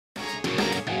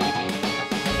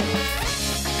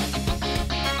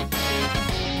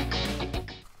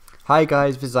Hi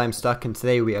guys, this is I'm Stuck, and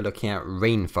today we are looking at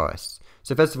rainforests.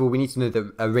 So first of all, we need to know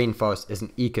that a rainforest is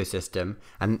an ecosystem,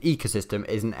 and an ecosystem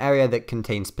is an area that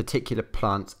contains particular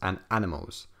plants and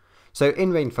animals. So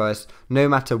in rainforests, no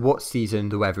matter what season,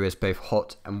 the weather is both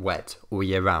hot and wet all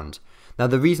year round. Now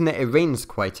the reason that it rains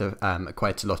quite a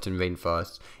lot in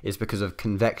rainforests is because of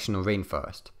convectional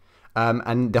rainforest.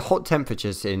 And the hot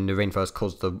temperatures in the rainforest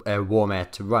cause the warm air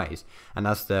to rise, and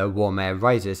as the warm air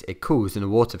rises, it cools and the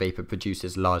water vapor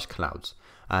produces large clouds,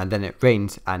 and then it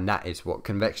rains, and that is what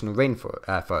convectional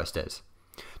rainforest is.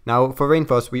 Now for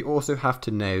rainforest, we also have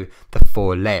to know the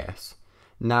four layers.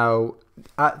 Now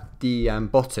at the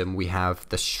bottom we have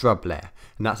the shrub layer,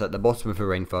 and that's at the bottom of a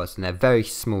rainforest, and they're very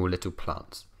small little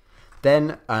plants.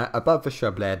 Then above the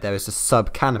shrub layer there is a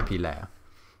sub-canopy layer.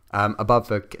 Above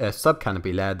the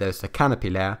sub-canopy layer there's the canopy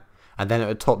layer, and then at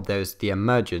the top there's the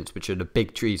emergence, which are the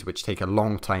big trees which take a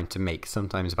long time to make,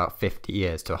 sometimes about 50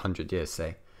 years to 100 years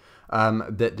say.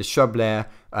 The shrub layer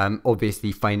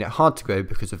obviously find it hard to grow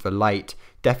because of the light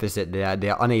deficit they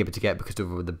are unable to get because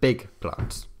of all the big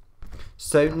plants.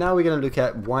 So now we're going to look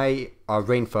at why are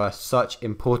rainforests such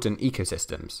important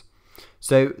ecosystems.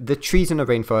 So the trees in a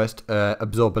rainforest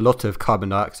absorb a lot of carbon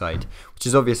dioxide, which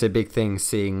is obviously a big thing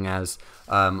seeing as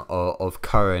of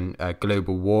current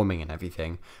global warming and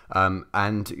everything.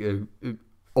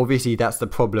 Obviously that's the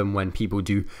problem when people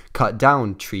do cut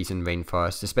down trees in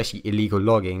rainforests, especially illegal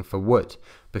logging for wood,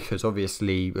 because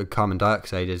obviously carbon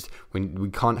dioxide is when we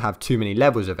can't have too many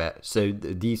levels of it, so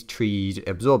these trees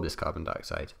absorb this carbon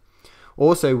dioxide.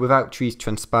 Also, without trees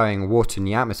transpiring water in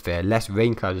the atmosphere, less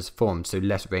rain cloud is formed, so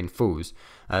less rain falls.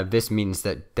 This means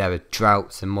that there are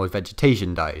droughts and more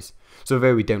vegetation dies. So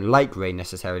although we don't like rain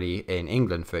necessarily in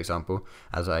England, for example,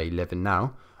 as I live in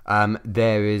now,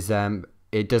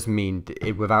 it does mean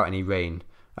that without any rain,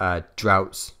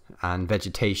 droughts and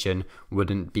vegetation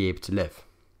wouldn't be able to live.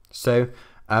 So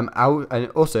out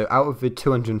of the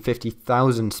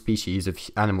 250,000 species of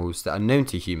animals that are known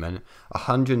to human,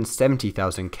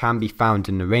 170,000 can be found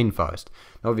in the rainforest.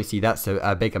 Now, obviously that's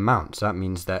a big amount, so that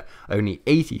means that only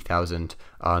 80,000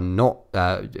 are not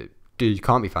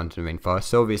can't be found in the rainforest.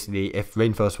 So obviously if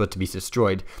rainforests were to be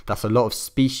destroyed, that's a lot of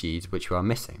species which we are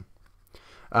missing.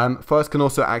 Forests can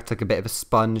also act like a bit of a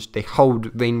sponge. They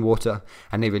hold rainwater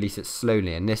and they release it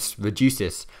slowly, and this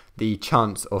reduces the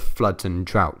chance of floods and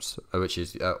droughts, which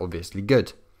is obviously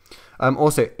good.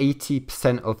 Also,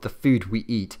 80% of the food we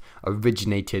eat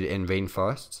originated in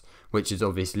rainforests, which is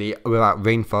obviously, without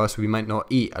rainforests we might not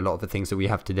eat a lot of the things that we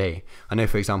have today. I know,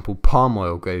 for example, palm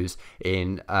oil grows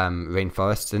in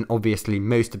rainforests, and obviously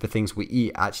most of the things we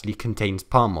eat actually contains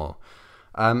palm oil.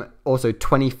 Also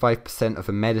 25% of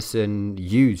the medicine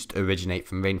used originate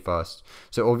from rainforests,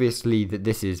 so obviously that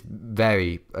this is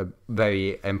very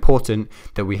important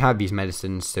that we have these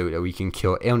medicines so that we can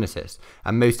cure illnesses,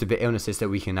 and most of the illnesses that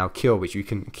we can now cure, which we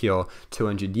can cure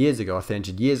 200 years ago or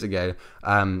 300 years ago,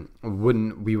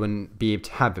 we wouldn't be able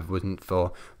to have if it wasn't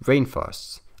for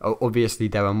rainforests. Obviously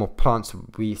there are more plants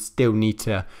we still need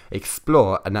to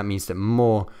explore, and that means that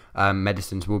more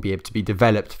medicines will be able to be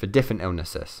developed for different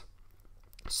illnesses.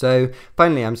 So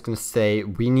finally, I'm just going to say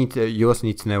you also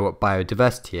need to know what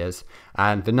biodiversity is,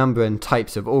 and the number and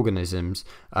types of organisms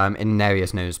in an area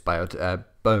is known as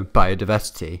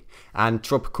biodiversity, and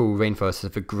tropical rainforests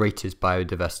have the greatest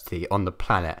biodiversity on the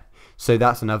planet. So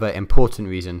that's another important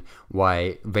reason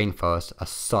why rainforests are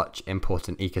such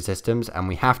important ecosystems, and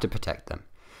we have to protect them.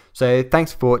 So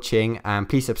thanks for watching, and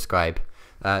please subscribe.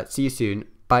 See you soon.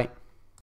 Bye.